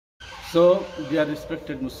So, dear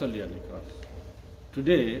respected Musalli Al-Ikram,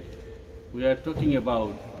 today we are talking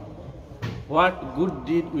about what good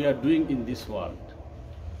deed we are doing in this world.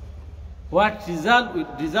 What result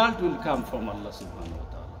will come from Allah subhanahu wa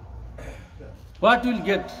ta'ala. What will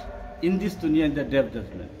get in this dunya in the day of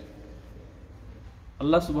judgment.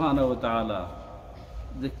 Allah subhanahu wa ta'ala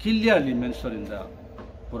clearly mentioned in the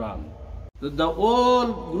Quran that the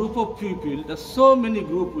whole group of people, the so many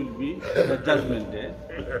group will be the judgment day.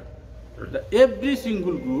 Every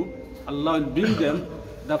single group, Allah will bring them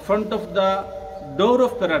the front of the door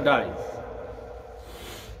of paradise.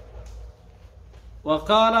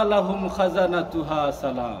 وَقَالَ لَهُمْ خَزَنَتُهَا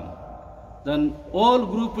سَلَامٌ. Then all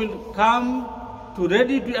group will come to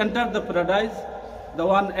ready to enter the paradise. The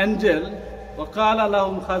one angel, وَقَالَ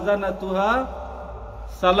لَهُمْ خَزَنَتُهَا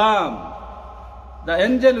salam. The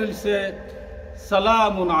angel will say,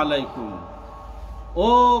 Salamun alaykum.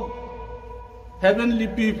 O heavenly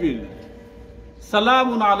people,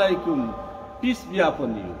 Salamun alaykum, peace be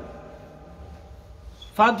upon you.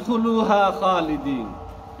 Fadkhuluha khalidin.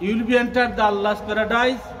 You will be entered the Allah's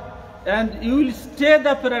paradise and you will stay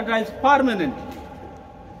the paradise permanently.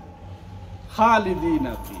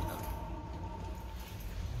 Khalidina fiha.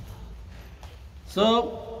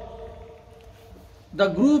 So, the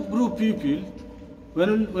group people,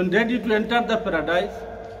 when ready to enter the paradise,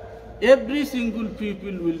 every single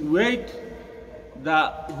people will wait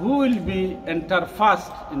who will be enter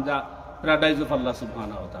first in the paradise of Allah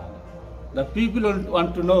subhanahu wa ta'ala. The people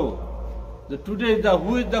want to know that today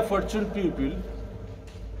who is the fortunate people,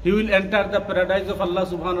 he will enter the paradise of Allah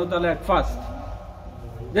subhanahu wa ta'ala at first.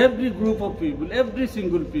 Every group of people, every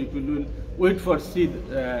single people will wait for who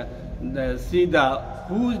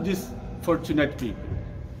is this fortunate people,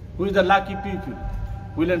 who is the lucky people,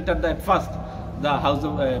 will enter that first, the house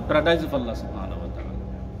of paradise of Allah subhanahu wa ta'ala.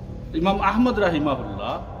 Imam Ahmad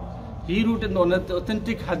rahimahullah, he wrote an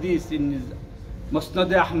authentic hadith in his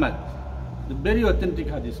Musnad Ahmad, the very authentic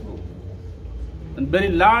hadith book, and very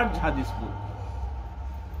large hadith book.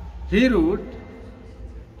 He wrote,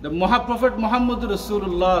 the Prophet Muhammad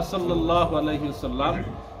Rasulullah sallallahu alayhi wasallam,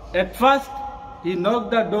 at first he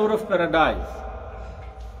knocked the door of paradise,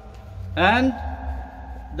 and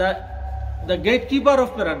the gatekeeper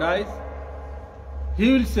of paradise,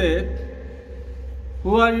 he will say,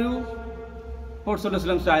 who are you? Prophet sallallahu alayhi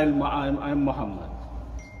wasallam said, I am Muhammad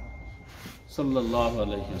sallallahu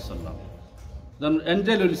alayhi wasallam. Then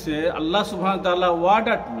angel will say, Allah subhanahu wa ta'ala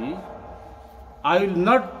ordered me, I will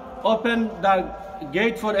not open the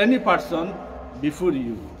gate for any person before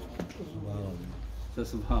you. So,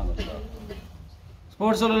 subhanallah.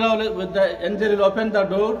 With the angel will open the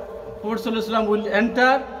door, Prophet ﷺ will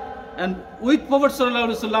enter, and with Prophet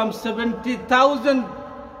ﷺ 70,000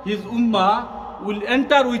 his ummah will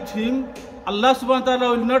enter with him. Allah subhanahu wa ta'ala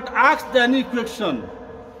will not ask any question.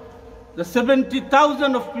 The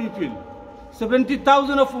 70,000 of people,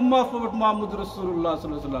 70,000 of ummah of Prophet Muhammad Rasulullah sallallahu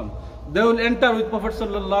alaihi wasallam, they will enter with Prophet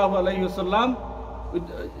sallallahu alaihi wasallam with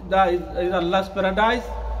Allah's paradise.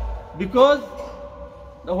 Because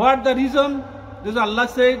what the reason? This Allah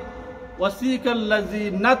said, وَسِيكَ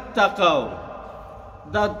الَّذِينَ اتَّقَوْا.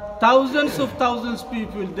 The thousands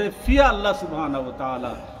people, they fear Allah subhanahu wa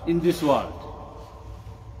ta'ala in this world.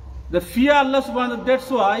 They fear Allah subhanahu wa ta'ala. That's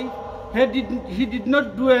why he did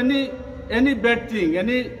not do any bad thing,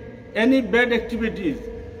 any bad activities.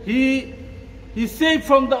 He saved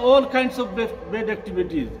from all kinds of bad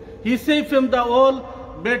activities. He saved from all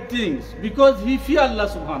bad things because he fear Allah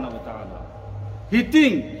subhanahu wa ta'ala. He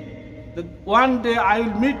think that one day I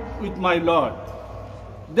will meet with my Lord.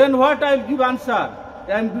 Then what I will give answer?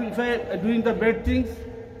 If I am doing the bad things,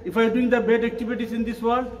 if I am doing the bad activities in this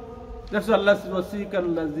world, that's what Allah says, وَسِيكَ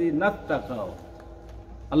الَّذِينَ اتَّقَوْا.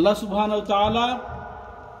 Allah subhanahu wa ta'ala,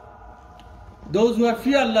 those who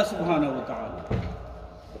fear Allah subhanahu wa ta'ala,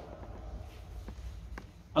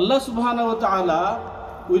 Allah subhanahu wa ta'ala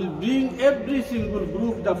will bring every single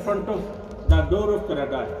group the front of the door of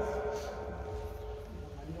paradise.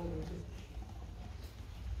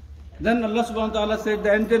 Then Allah subhanahu wa ta'ala said,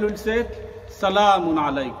 the angel will say, Salamun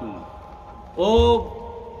alaykum. O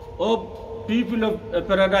people of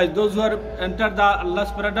paradise, those who have entered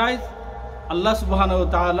Allah's paradise, Allah subhanahu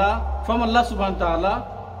wa ta'ala, from Allah subhanahu wa ta'ala,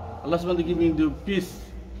 Allah subhanahu wa ta'ala giving you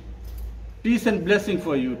peace and blessing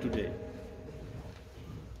for you today.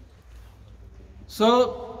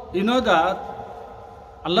 So, you know that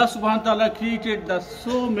Allah subhanahu wa ta'ala created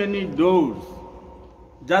so many doors.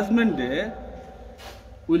 Judgment Day,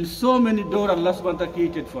 will so many doors Allah subhanahu wa ta'ala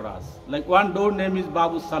created for us. Like one door name is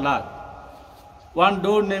Babu Salat. One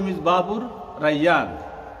door name is Babu Rayyan.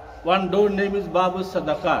 One door name is Babu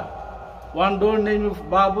Sadaqah. One door name is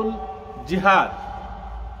Babu jihad.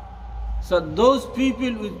 So those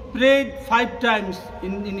people who prayed 5 times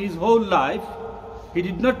in his whole life, he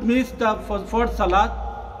did not miss the fourth salat.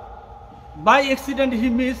 By accident he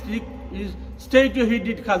missed, he stayed till he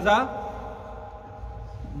did qaza.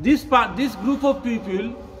 This group of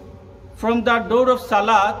people, from the door of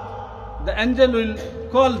salat, the angel will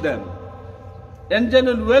call them. Angel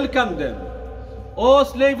will welcome them. O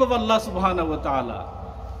slave of Allah subhanahu wa ta'ala,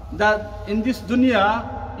 that in this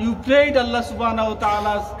dunya you prayed Allah subhanahu wa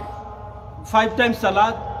ta'ala's 5 times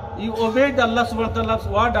salat, you obeyed Allah subhanahu wa ta'ala's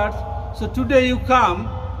orders. So today you come,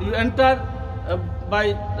 you enter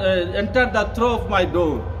enter the through of my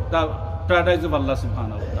door, the paradise of Allah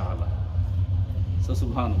subhanahu wa ta'ala. So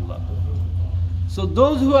subhanallah. So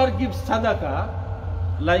those who are give sadaqah,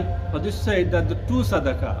 like Hadith said that the 2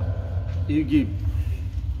 sadaqah you give.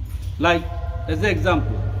 Like as an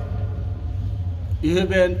example, you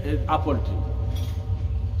have an apple tree.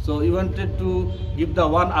 So you wanted to give the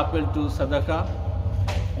 1 apple to sadaqah,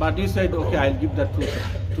 but you said, okay, I'll give the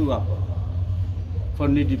 2 apple for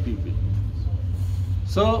needy people.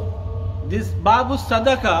 So this Babu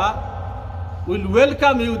Sadaqah will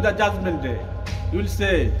welcome you the judgment day. You will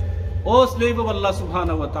say, O slave of Allah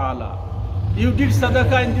subhanahu wa ta'ala, you did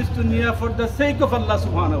sadaqah in this dunya for the sake of Allah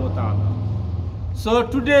subhanahu wa ta'ala. So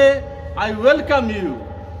today I welcome you.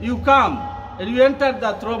 You come and you enter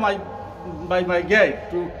the through by my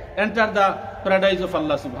gate to enter the paradise of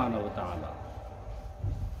Allah subhanahu wa ta'ala.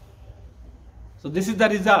 So this is the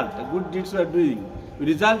result. The good deeds we are doing. The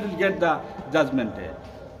result will get the judgment day.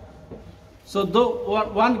 So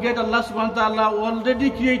though one gate Allah subhanahu wa ta'ala already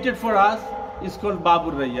created for us is called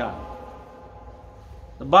Babur Rayyan.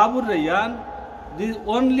 The Babur Rayyan, the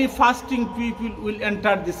only fasting people will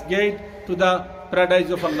enter this gate to the paradise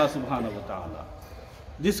of Allah subhanahu wa ta'ala.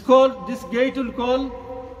 This gate will call,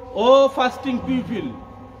 O fasting people,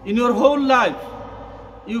 in your whole life,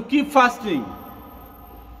 you keep fasting.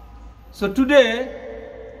 So today,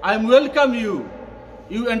 I welcome you.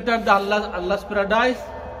 You enter the Allah's paradise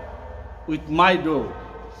with my door.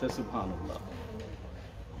 Say subhanallah.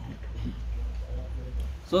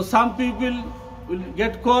 So some people will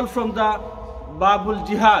get called from the Babul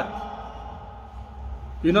Jihad.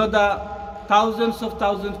 You know, the thousands of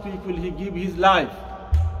people, he gave his life.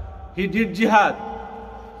 He did jihad.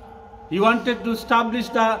 He wanted to establish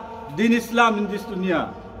the Deen Islam in this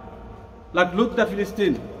dunya. Like look the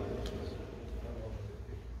Philistine.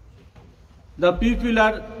 The people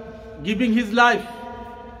are giving his life,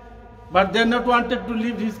 but they are not wanted to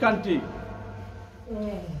leave his country.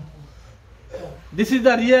 This is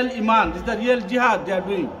the real iman, this is the real jihad they are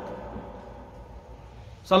doing.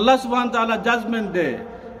 So Allah subhanahu wa ta'ala judgment day,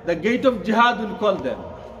 the gate of jihad will call them.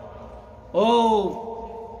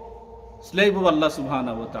 Oh, slave of Allah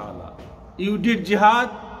subhanahu wa ta'ala, you did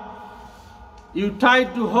jihad, you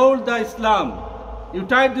tried to hold the Islam, you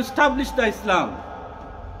tried to establish the Islam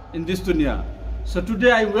in this dunya. So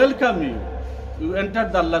today I welcome you. You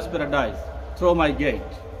entered the Allah's paradise through my gate.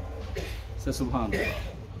 Say subhanallah.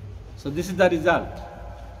 So this is the result.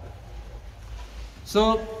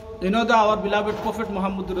 So you know that our beloved Prophet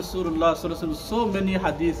Muhammad Rasulullah sallallahu alaihi wasallam, so many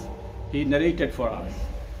hadiths he narrated for us.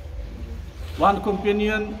 One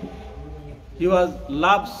companion, he was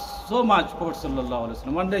loved so much Prophet sallallahu alaihi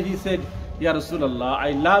wasallam. One day he said, Ya Rasulullah,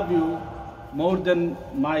 I love you more than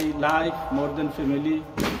my life, more than family.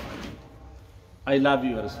 I love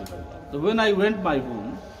you, Ya Rasulullah. So when I went my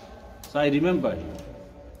home, so I remember you.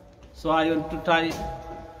 So I want to try,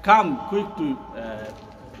 come quick to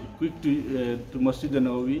Masjid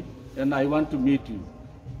an-Nawawi, and I want to meet you,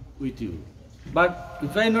 with you. But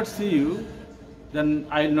if I not see you, then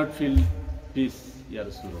I will not feel peace, Ya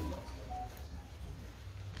Rasulullah.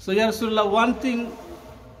 So Ya Rasulullah, one thing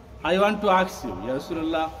I want to ask you, Ya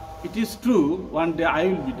Rasulullah, it is true, one day I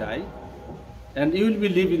will be die, and you will be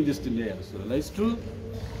living this dunya, Ya Rasulullah. It's true?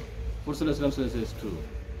 Prophet says it's true.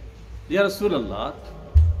 Ya Rasulullah,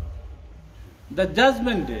 the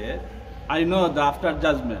judgment day, I know that after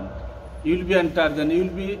judgment, you will be entered, then you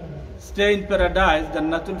will be stay in paradise, then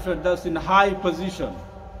Natul Firdaus in high position.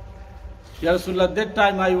 Ya Rasulullah, that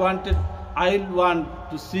time I want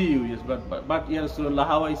to see you, yes, but Ya Rasulullah,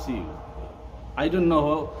 how I see you? I don't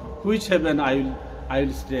know which heaven I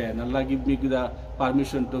will stay, and Allah give me the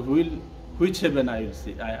permission to which heaven I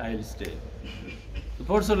will stay. The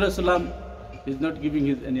Prophet ﷺ is not giving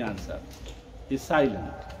his any answer. He is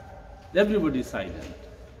silent. Everybody is silent.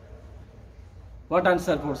 What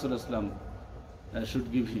answer Prophet ﷺ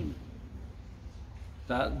should give him?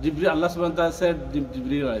 Allah subhanahu wa ta'ala said,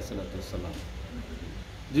 Jibreel alayhi salatu wasalam.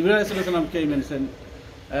 Jibreel alayhi salatu wasalam came and said,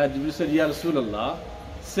 Jibreel said, Ya Rasulullah,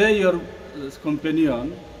 say your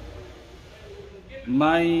companion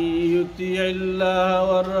من يطع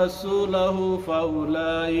الله ورسوله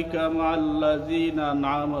فأولئك مع الذين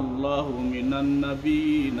أنعم الله من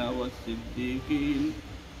النبيين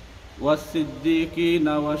والصديقين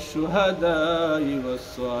والشهداء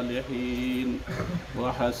والصالحين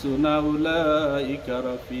وحسن أولئك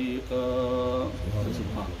رفيقا.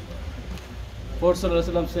 Prophet Sallallahu Alaihi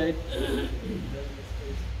Wasallam said,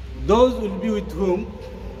 those will be with whom?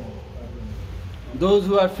 Those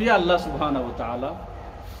who are fear Allah subhanahu wa ta'ala.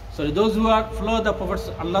 Sorry, those who are follow the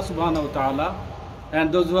Prophet Allah subhanahu wa ta'ala,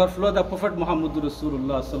 and those who are follow the Prophet Muhammad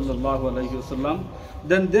Rasulullah sallallahu alayhi wa sallam,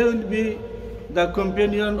 then they will be the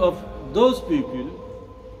companion of those people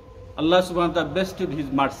Allah subhanahu wa ta'ala bestowed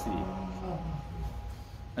His mercy.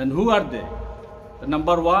 And who are they? The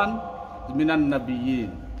number one, Minan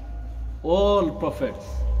Nabiyyin, all prophets,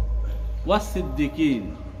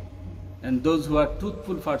 was-siddiqeen, and those who are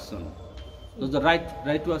truthful person, those the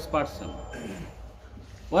righteous person,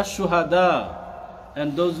 was-shuhada,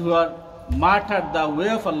 and those who are martyred the way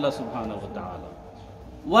of Allah subhanahu wa ta'ala,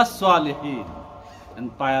 was-salihin,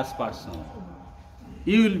 and pious person.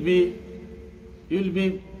 Your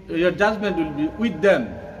judgment will be with them,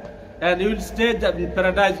 and you will stay in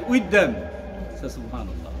paradise with them. So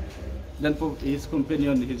subhanallah. Then for his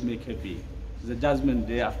companion, he make happy. The judgment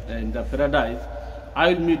day after in the paradise,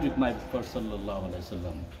 I will meet with my Prophet sallallahu alaihi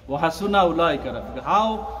wasallam. Wa hasuna ulaika rafiqa.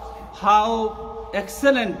 How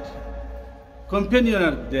excellent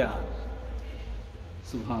companion they are.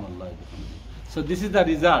 Subhanallah. So this is the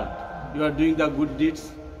result. You are doing the good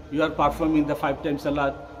deeds. You are performing the 5 times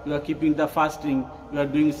salat. You are keeping the fasting. You are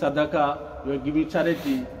doing sadaqah. You are giving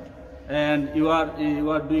charity, and you are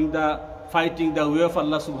doing the fighting the way of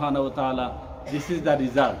Allah subhanahu wa ta'ala. This is the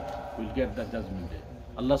result. We will get the judgment day.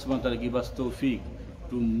 Allah subhanahu wa ta'ala give us tawfiq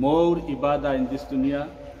to more ibadah in this dunya.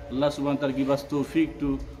 Allah subhanahu wa ta'ala give us tawfiq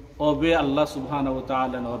to obey Allah subhanahu wa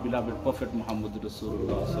ta'ala and our beloved Prophet Muhammad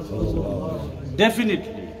Rasulullah sallallahu alaihi wasallam.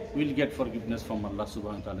 Definitely we will get forgiveness from Allah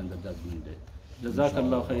subhanahu wa ta'ala in the judgment day.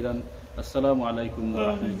 Jazakallahu khairan. Assalamu alaikum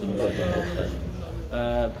wa rahmatullahi wa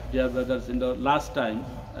barakatuh. Dear brothers, in the last time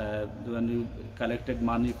when you collected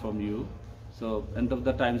money from you, so end of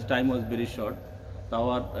the time was very short. So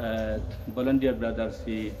our volunteer brothers,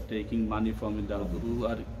 he taking money from the who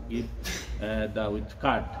are give with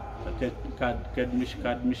card.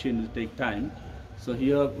 Card machine will take time. So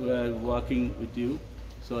here we are working with you.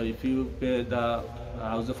 So if you pay the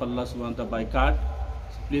house of Allah subhanahu wa ta'ala by card,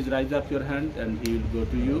 so please raise up your hand and he will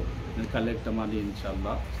go to you and collect the money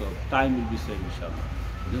inshallah. So time will be saved inshallah.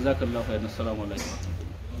 Jazakallah khairan. Assalamu alaikum.